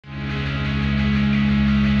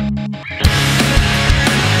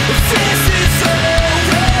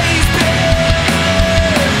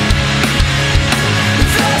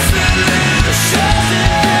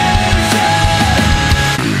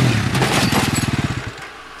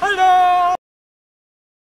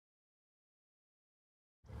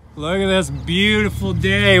Look at this beautiful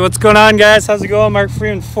day. What's going on, guys? How's it going? Mark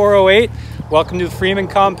Freeman 408. Welcome to the Freeman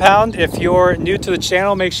Compound. If you're new to the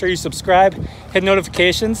channel, make sure you subscribe, hit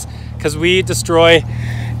notifications, because we destroy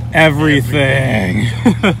everything.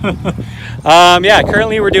 Yeah,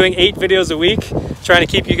 currently we're doing 8 videos a week, trying to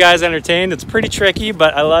keep you guys entertained. It's pretty tricky,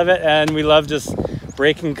 but I love it, and we love just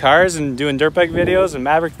breaking cars and doing dirt bike videos and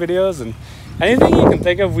Maverick videos and anything you can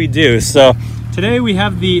think of, we do. So today we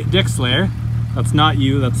have the Dick Slayer. That's not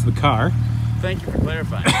you, that's the car. Thank you for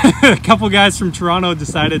clarifying. A couple guys from Toronto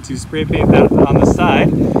decided to spray paint that on the side.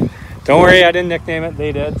 Don't worry, I didn't nickname it,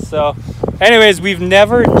 they did. So anyways, we've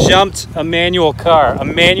never jumped a manual car, a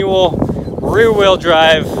manual rear-wheel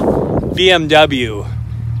drive BMW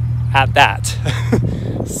at that.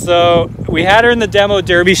 So we had her in the demo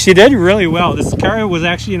derby. She did really well. This car was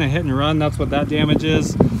actually in a hit and run. That's what that damage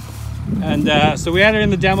is. And so we had her in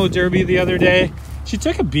the demo derby the other day. She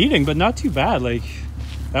took a beating, but not too bad. Like,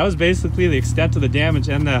 that was basically the extent of the damage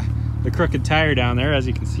and the crooked tire down there, as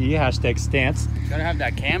you can see. Hashtag stance. Gotta have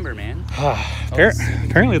that camber, man.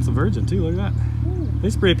 Apparently it's a Virgin too. Look at that.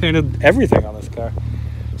 They spray painted everything on this car.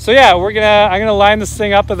 So yeah, I'm gonna line this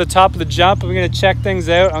thing up at the top of the jump. I'm gonna check things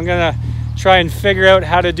out. I'm gonna try and figure out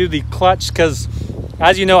how to do the clutch, because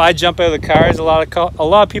as you know, I jump out of the cars. A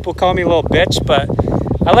lot of people call me a little bitch, but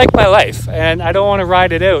I like my life, and I don't want to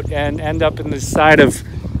ride it out and end up in the side of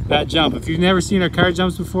that jump. If you've never seen our car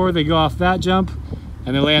jumps before, they go off that jump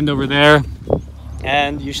and they land over there,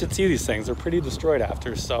 and you should see these things. They're pretty destroyed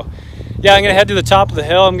after. So yeah, I'm gonna head to the top of the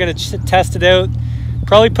hill. I'm gonna test it out,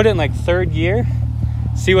 probably put it in like 3rd gear,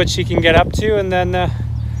 see what she can get up to, and then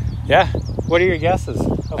yeah, what are your guesses?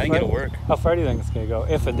 I think it'll work. How far do you think it's gonna go,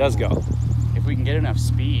 if it does go? If we can get enough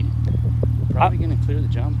speed, probably gonna clear the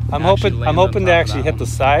jump. I'm hoping to actually hit the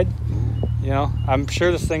side. You know, I'm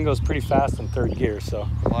sure this thing goes pretty fast in 3rd gear. So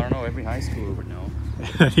well, I don't know. Every high schooler would know.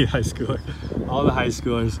 Any high schooler, all the high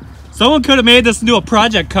schoolers. Someone could have made this into a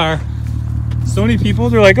project car. So many people,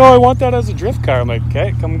 they're like, "Oh, I want that as a drift car." I'm like,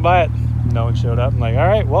 "Okay, come and buy it." No one showed up. I'm like, "All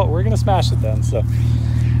right, well, we're gonna smash it then." So, all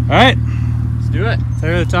right, let's do it.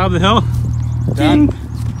 There at the top of the hill. Done. Ding.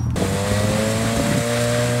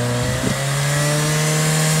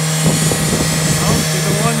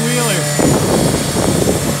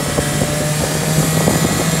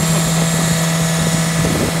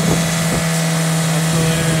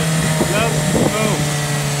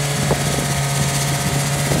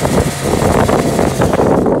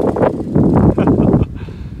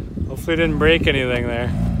 Hopefully didn't break anything there.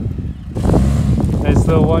 Nice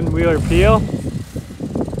little one-wheeler peel.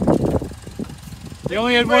 You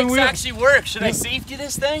only had one wheel. Actually work. Should I safety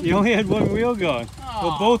this thing? You only had one wheel going. Aww.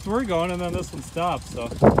 Well, both were going, and then this one stopped. So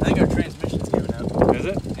I think our transmission's giving out. Is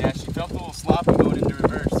it? Yeah, she felt a little sloppy going into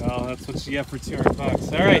reverse. Oh, that's what you get for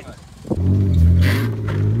 $200. All right.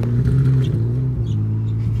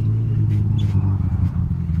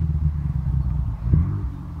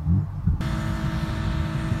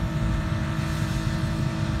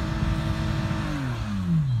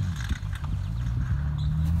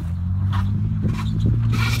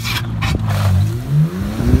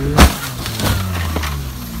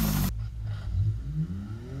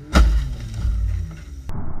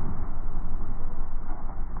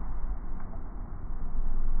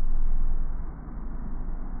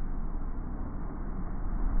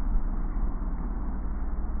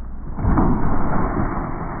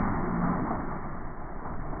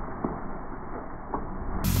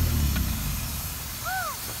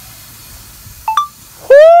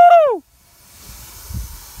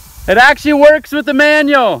 It actually works with the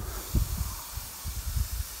manual.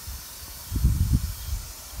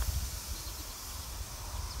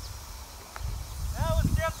 That was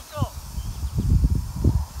difficult.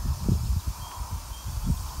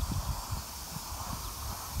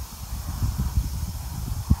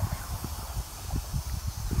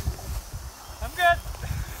 I'm good.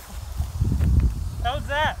 How was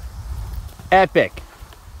that? Epic.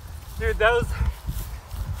 Dude, that was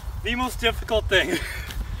the most difficult thing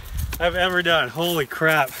I've ever done. Holy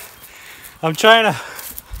crap. I'm trying to,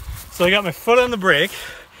 so I got my foot on the brake,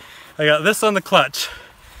 I got this on the clutch,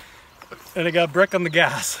 and I got brick on the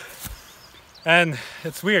gas. And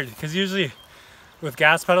it's weird, because usually with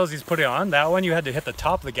gas pedals, you put it on. That one, you had to hit the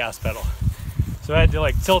top of the gas pedal. So I had to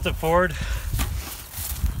like tilt it forward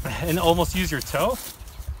and almost use your toe.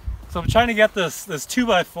 So I'm trying to get this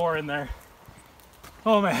 2x4 in there.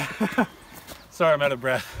 Oh man. Sorry, I'm out of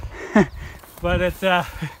breath. But it's,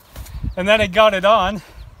 and then I got it on,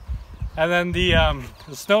 and then the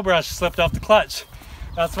snow brush slipped off the clutch.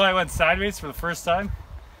 That's why I went sideways for the first time.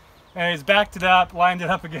 And he's backed it up, lined it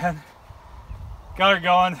up again, got her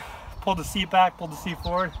going, pulled the seat back, pulled the seat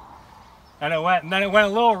forward, and it went. And then it went a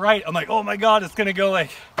little right. I'm like, oh my God, it's gonna go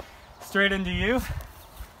like straight into you.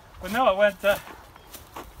 But no, it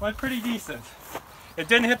went pretty decent. It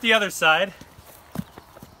didn't hit the other side,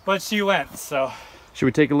 but she went, so. Should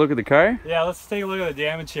we take a look at the car? Yeah, let's take a look at the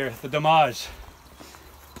damage here, the damage.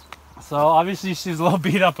 So obviously she's a little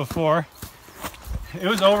beat up before. It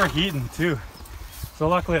was overheating too. So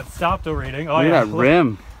luckily it stopped overheating. Oh, look yeah, at that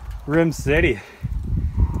rim. Rim City.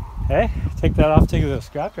 Hey, take that off, take it to the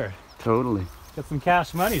scrapyard. Totally. Get some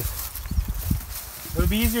cash monies. It would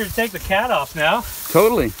be easier to take the cat off now.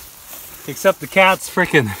 Totally. Except the cat's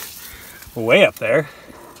freaking way up there.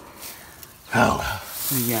 Oh.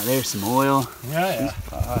 Yeah, there's some oil. Yeah.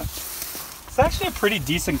 It's actually a pretty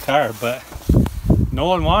decent car, but no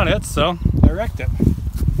one wanted it, so I wrecked it.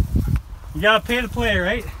 You gotta pay to play,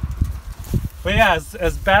 right? But yeah,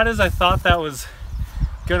 as bad as I thought that was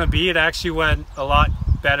gonna be, it actually went a lot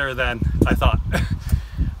better than I thought.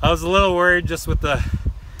 I was a little worried just with the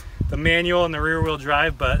manual and the rear wheel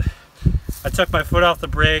drive, but I took my foot off the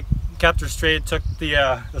brake, kept her straight, took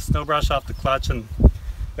the snow brush off the clutch, and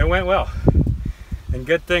it went well. And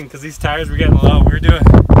good thing, because these tires were getting low. We were doing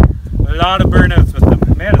a lot of burnouts with them.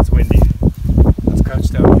 Man, it's windy. Let's crouch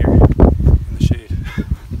down here in the shade.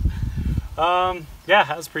 Yeah,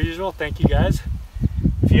 as per usual, thank you guys.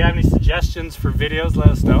 If you have any suggestions for videos, let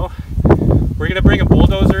us know. We're gonna bring a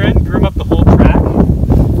bulldozer in, groom up the whole track,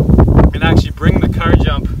 and actually bring the car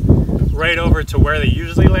jump right over to where they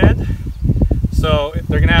usually land. So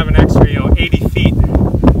they're gonna have an extra, 80 feet,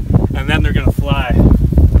 and then they're gonna fly.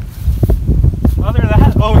 Other than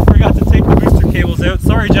that, oh, we forgot to take the booster cables out.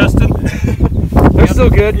 Sorry, Justin. They're still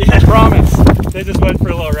good, yeah. I promise. They just went for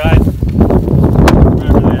a little ride.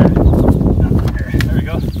 Over there. There we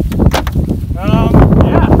go.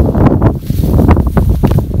 Yeah.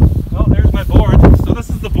 Oh, there's my board. So this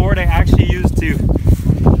is the board I actually used to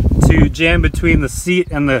jam between the seat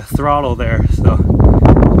and the throttle there. So,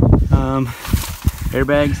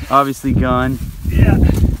 airbags obviously gone. Yeah.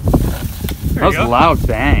 That was a loud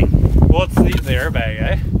bang. Well, it's the airbag,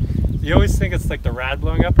 eh? You always think it's like the rad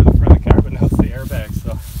blowing up or the front of the car, but no, it's the airbag,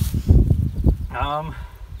 so.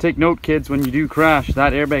 Take note, kids, when you do crash,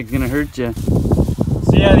 that airbag's gonna hurt you.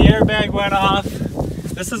 So yeah, the airbag went off.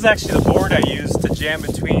 This is actually the board I used to jam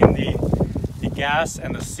between the gas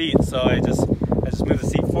and the seat. So I just move the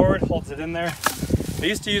seat forward, holds it in there. I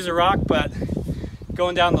used to use a rock, but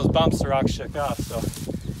going down those bumps, the rock shook off, so.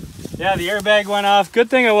 Yeah, the airbag went off. Good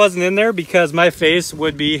thing I wasn't in there because my face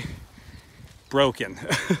would be broken.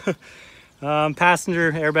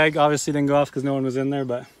 Passenger airbag obviously didn't go off because no one was in there,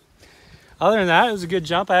 but other than that, it was a good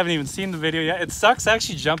jump. I haven't even seen the video yet. It sucks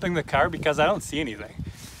actually jumping the car because I don't see anything.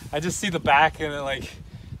 I just see the back and it like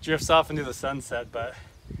drifts off into the sunset, but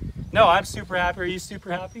no, I'm super happy. Are you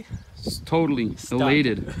super happy? Just totally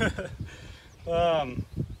elated.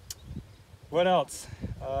 What else?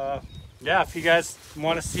 Yeah, if you guys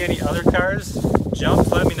want to see any other cars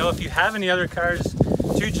jump, let me know. If you have any other cars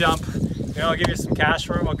to jump, I'll give you some cash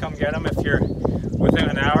for them. I'll come get them if you're within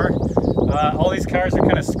an hour. All these cars are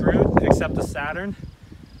kind of screwed except the Saturn.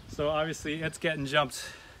 So obviously it's getting jumped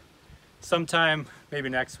sometime, maybe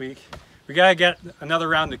next week. We gotta get another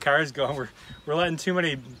round of cars going. We're letting too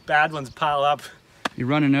many bad ones pile up. You're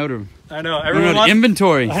running out of. I know. Everyone wants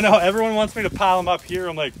inventory. I know. Everyone wants me to pile them up here.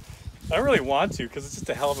 I'm like, I don't really want to because it's just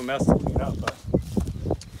a hell of a mess to clean up. But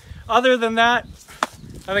other than that,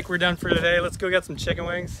 I think we're done for today. Let's go get some chicken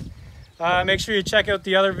wings. Make sure you check out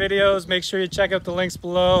the other videos. Make sure you check out the links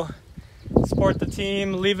below. Support the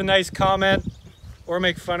team. Leave a nice comment or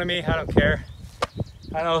make fun of me. I don't care.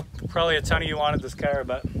 I know probably a ton of you wanted this car,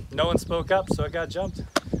 but no one spoke up, so it got jumped.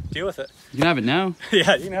 Deal with it. You can have it now.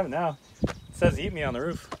 Yeah, you can have it now. It says eat me on the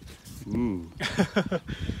roof. Ooh.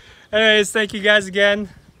 Anyways, thank you guys again.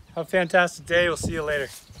 Have a fantastic day. We'll see you later.